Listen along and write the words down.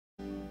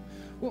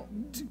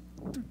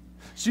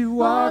She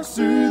walks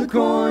through the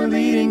corn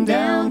leading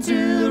down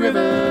to the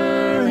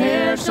river.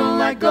 Hair shone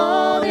like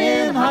gold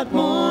in the hot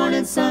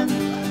morning sun.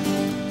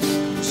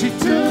 She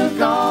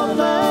took all the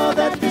love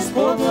that this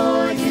poor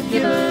boy could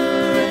give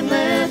her and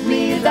left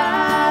me to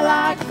die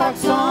like a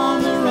fox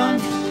on the run.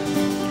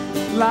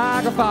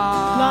 Like a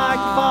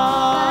fox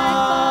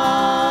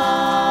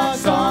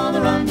on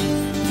the run.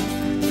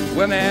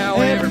 Well, now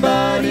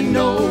everybody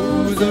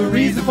knows the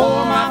reason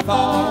for my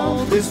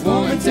fall. This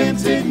woman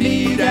tempted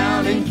me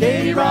down in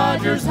Katie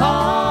Rogers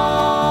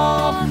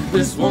Hall.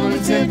 This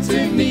woman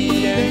tempted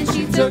me and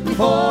she took me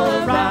for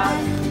a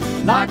ride.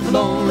 Like the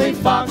lonely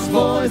fox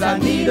boys, I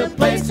need a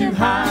place to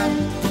hide.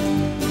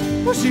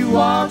 Well, she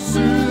walks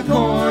through the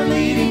corn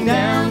leading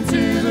down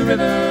to the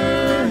river.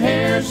 Her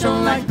hair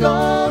shone like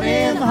gold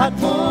in the hot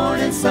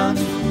morning sun.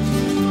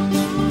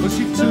 Well,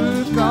 she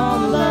took all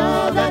the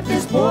love that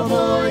this poor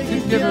boy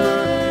could give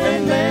her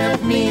and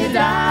left me to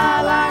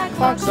die like a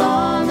fox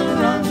on the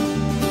run.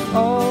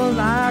 Oh,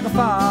 like a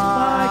fox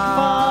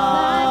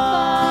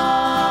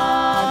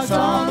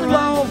on the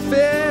run.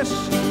 Fish.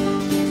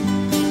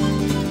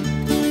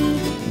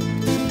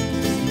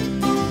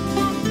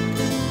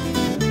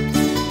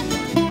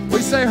 We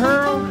say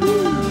hurl.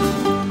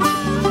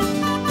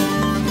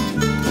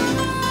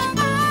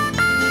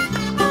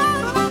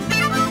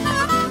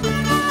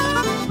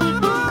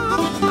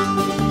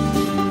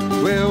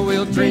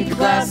 Drink a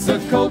glass of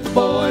Coke,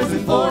 boys,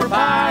 and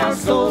fortify our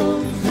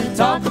souls.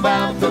 Talk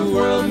about the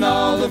world and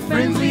all the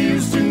friends we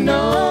used to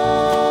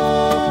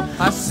know.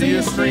 I see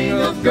a string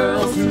of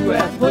girls who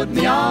have put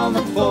me on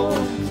the floor.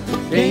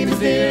 Game is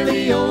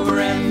nearly over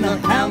and the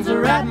hounds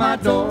are at my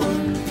door.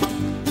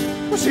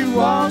 Well, she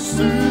walks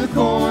through the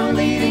corn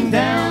leading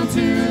down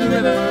to the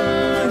river.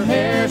 Her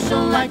hair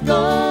shone like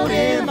gold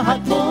in the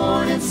hot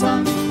morning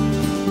sun.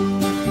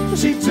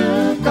 She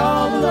took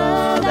all the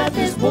love that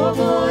this poor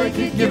boy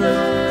could give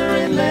her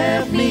and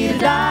left me to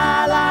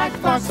die like a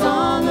fox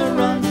on the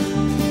run.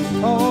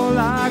 Oh,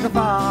 like a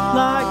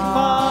fox.